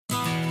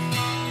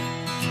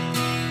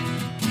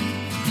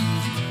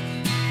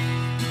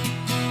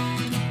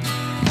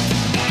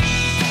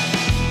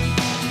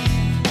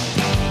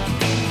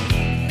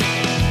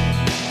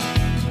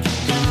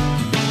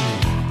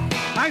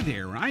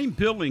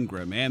Bill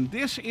Ingram, and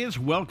this is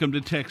Welcome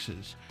to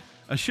Texas,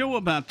 a show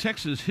about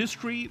Texas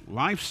history,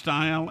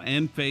 lifestyle,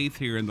 and faith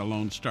here in the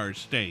Lone Star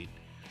State.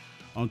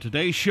 On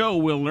today's show,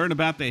 we'll learn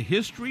about the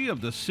history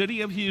of the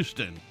city of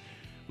Houston.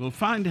 We'll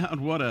find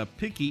out what a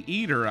picky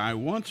eater I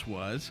once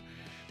was,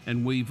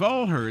 and we've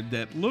all heard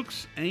that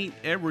looks ain't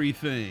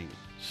everything.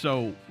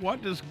 So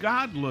what does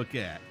God look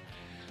at?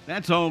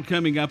 That's all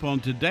coming up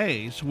on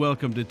today's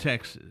Welcome to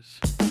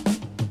Texas.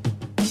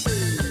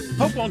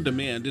 Hope on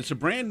Demand is a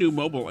brand new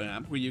mobile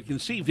app where you can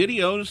see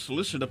videos,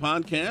 listen to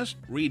podcasts,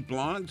 read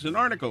blogs, and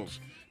articles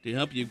to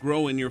help you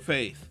grow in your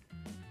faith.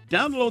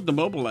 Download the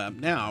mobile app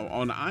now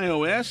on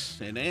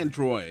iOS and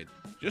Android.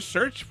 Just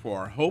search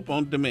for Hope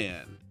on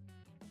Demand.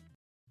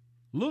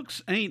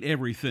 Looks ain't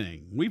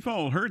everything. We've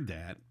all heard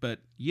that, but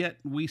yet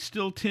we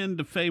still tend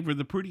to favor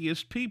the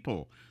prettiest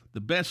people,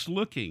 the best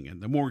looking,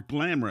 and the more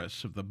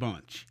glamorous of the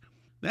bunch.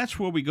 That's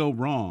where we go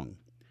wrong.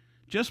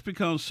 Just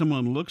because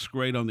someone looks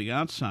great on the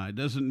outside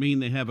doesn't mean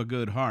they have a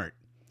good heart,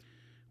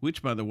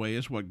 which, by the way,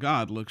 is what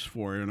God looks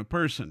for in a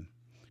person.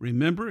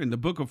 Remember, in the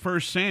book of 1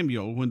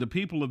 Samuel, when the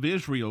people of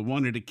Israel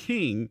wanted a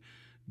king,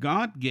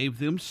 God gave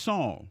them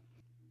Saul.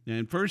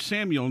 In 1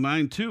 Samuel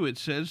 9:2, it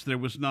says, "There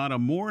was not a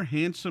more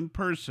handsome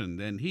person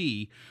than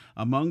he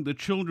among the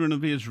children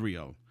of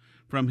Israel.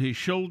 From his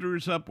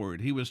shoulders upward,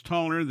 he was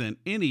taller than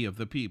any of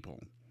the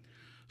people."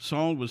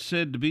 Saul was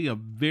said to be a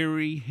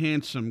very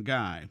handsome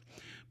guy.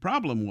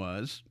 Problem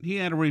was, he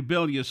had a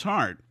rebellious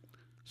heart,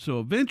 so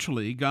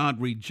eventually God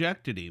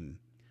rejected him.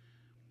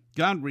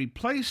 God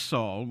replaced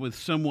Saul with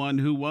someone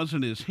who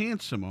wasn't as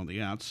handsome on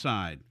the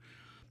outside.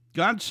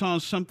 God saw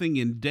something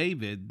in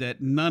David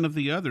that none of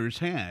the others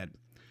had.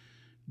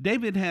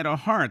 David had a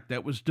heart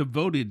that was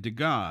devoted to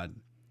God.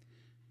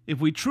 If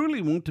we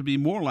truly want to be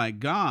more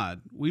like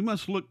God, we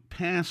must look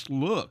past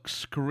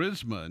looks,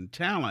 charisma, and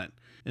talent,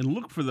 and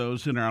look for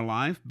those in our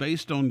life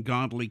based on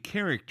godly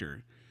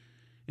character.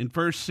 In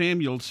 1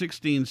 Samuel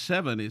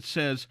 16:7, it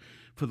says,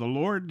 "For the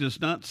Lord does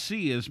not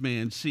see as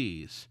man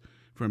sees.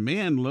 For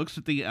man looks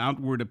at the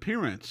outward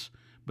appearance,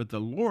 but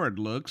the Lord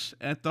looks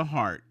at the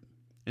heart."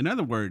 In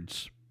other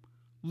words,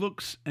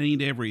 looks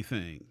ain't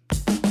everything.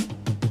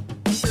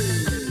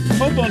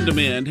 Hope on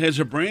Demand has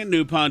a brand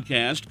new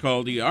podcast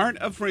called The Art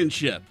of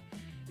Friendship.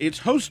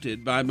 It's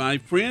hosted by my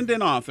friend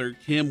and author,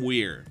 Kim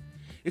Weir.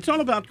 It's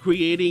all about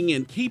creating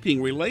and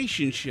keeping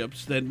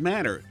relationships that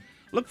matter.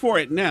 Look for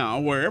it now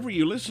wherever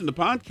you listen to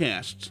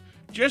podcasts.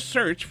 Just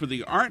search for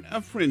The Art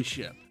of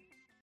Friendship.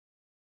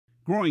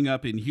 Growing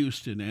up in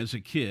Houston as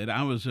a kid,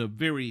 I was a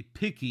very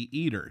picky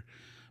eater.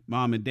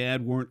 Mom and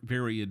Dad weren't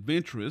very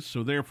adventurous,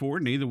 so therefore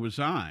neither was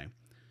I.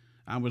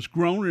 I was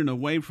grown and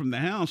away from the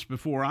house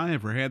before I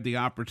ever had the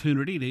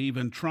opportunity to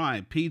even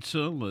try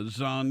pizza,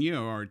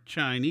 lasagna, or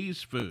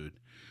Chinese food.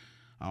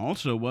 I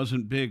also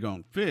wasn't big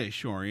on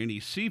fish or any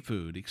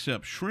seafood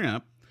except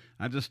shrimp.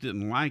 I just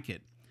didn't like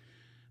it.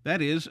 That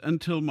is,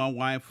 until my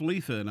wife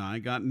Letha and I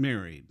got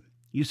married.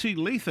 You see,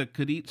 Letha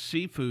could eat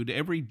seafood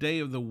every day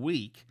of the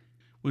week.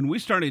 When we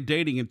started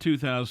dating in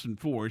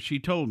 2004, she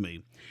told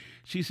me,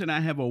 she said,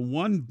 "I have a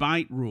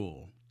one-bite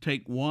rule.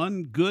 Take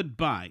one good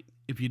bite.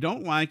 If you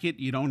don't like it,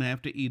 you don't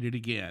have to eat it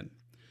again."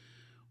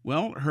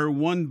 Well, her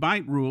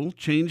one-bite rule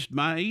changed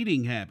my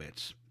eating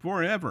habits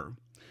forever.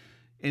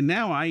 And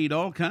now I eat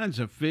all kinds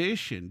of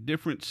fish and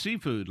different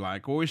seafood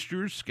like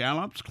oysters,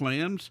 scallops,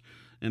 clams,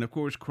 and of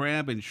course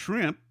crab and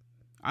shrimp.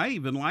 I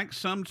even like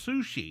some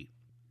sushi.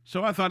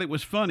 So I thought it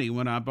was funny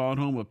when I brought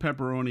home a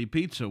pepperoni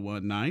pizza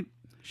one night.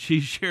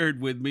 She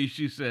shared with me,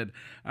 she said,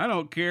 "I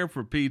don't care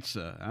for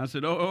pizza." I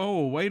said,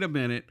 oh, wait a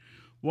minute.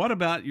 What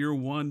about your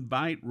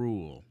one-bite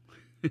rule?"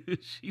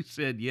 She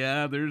said,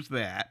 "Yeah, there's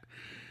that."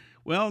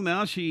 Well,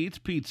 now she eats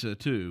pizza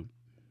too.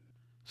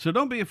 So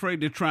don't be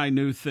afraid to try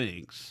new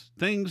things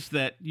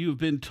that you've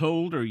been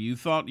told or you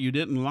thought you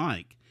didn't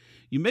like.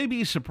 You may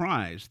be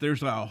surprised.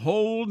 There's a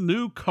whole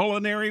new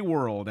culinary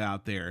world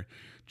out there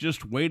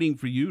just waiting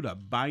for you to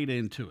bite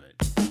into it.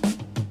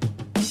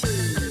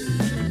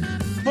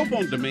 Hope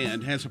on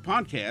Demand has a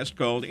podcast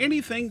called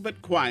Anything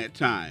But Quiet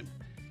Time.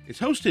 It's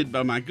hosted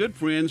by my good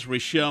friends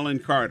Rochelle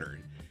and Carter.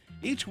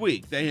 Each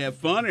week they have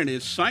fun and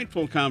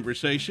insightful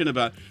conversation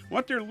about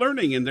what they're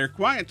learning in their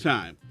quiet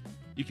time.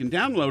 You can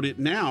download it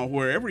now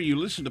wherever you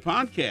listen to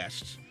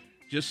podcasts.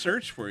 Just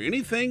search for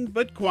Anything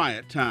But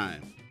Quiet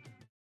Time.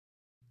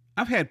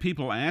 I've had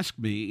people ask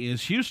me,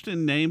 is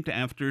Houston named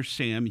after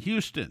Sam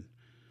Houston?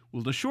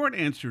 Well, the short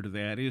answer to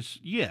that is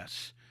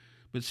yes,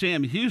 but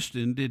Sam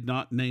Houston did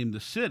not name the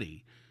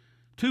city.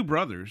 Two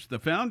brothers, the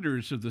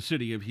founders of the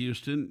city of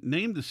Houston,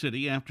 named the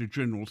city after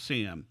General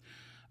Sam.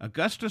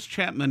 Augustus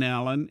Chapman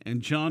Allen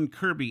and John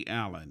Kirby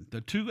Allen, the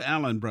two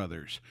Allen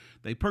brothers.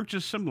 They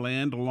purchased some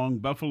land along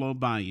Buffalo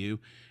Bayou,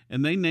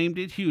 and they named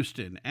it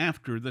Houston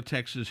after the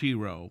Texas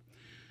hero.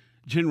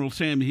 General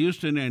Sam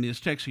Houston and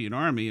his Texian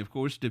army, of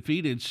course,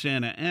 defeated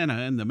Santa Anna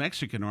and the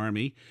Mexican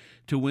army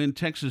to win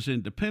Texas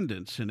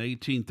independence in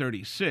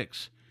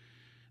 1836.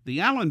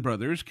 The Allen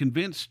brothers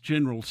convinced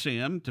General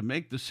Sam to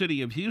make the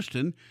city of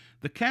Houston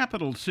the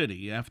capital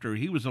city after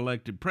he was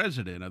elected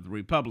president of the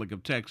Republic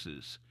of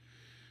Texas.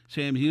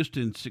 Sam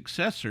Houston's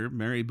successor,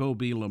 Mary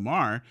Bobby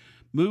Lamar,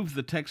 moved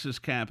the Texas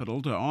capital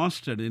to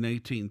Austin in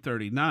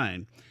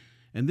 1839,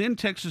 and then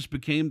Texas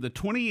became the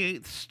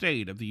 28th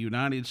state of the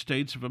United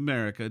States of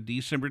America,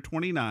 December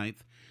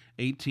 29th,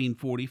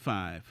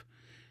 1845.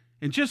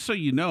 And just so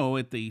you know,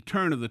 at the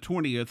turn of the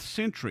 20th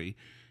century,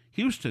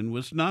 Houston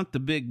was not the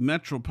big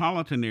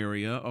metropolitan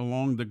area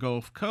along the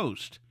Gulf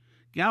Coast.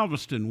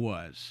 Galveston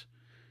was.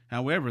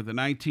 However, the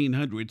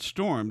 1900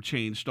 storm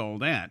changed all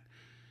that.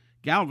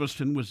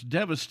 Galveston was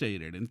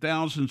devastated, and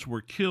thousands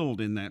were killed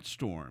in that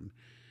storm.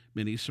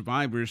 Many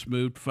survivors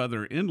moved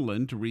further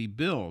inland to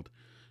rebuild.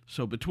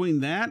 So between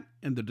that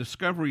and the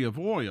discovery of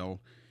oil,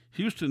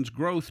 Houston's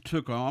growth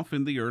took off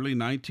in the early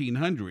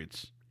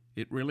 1900s.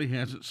 It really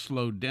hasn't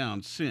slowed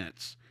down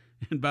since.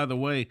 And by the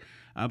way,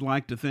 I'd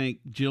like to thank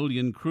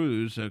Jillian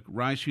Cruz, a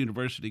Rice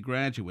University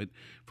graduate,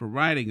 for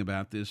writing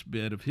about this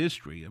bit of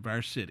history of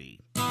our city.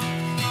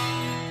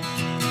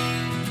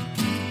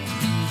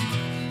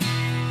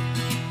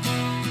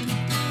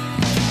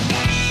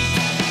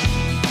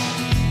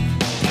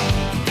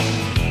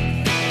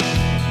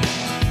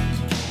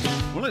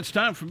 Well, it's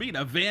time for me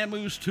to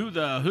vamoose to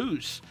the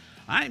hoose.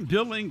 I'm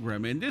Bill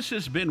Ingram, and this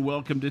has been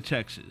Welcome to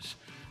Texas,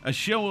 a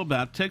show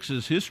about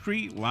Texas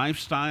history,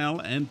 lifestyle,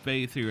 and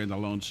faith here in the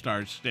Lone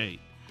Star State.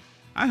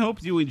 I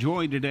hope you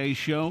enjoyed today's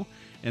show,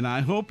 and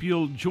I hope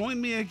you'll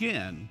join me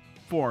again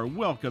for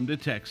Welcome to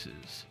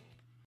Texas.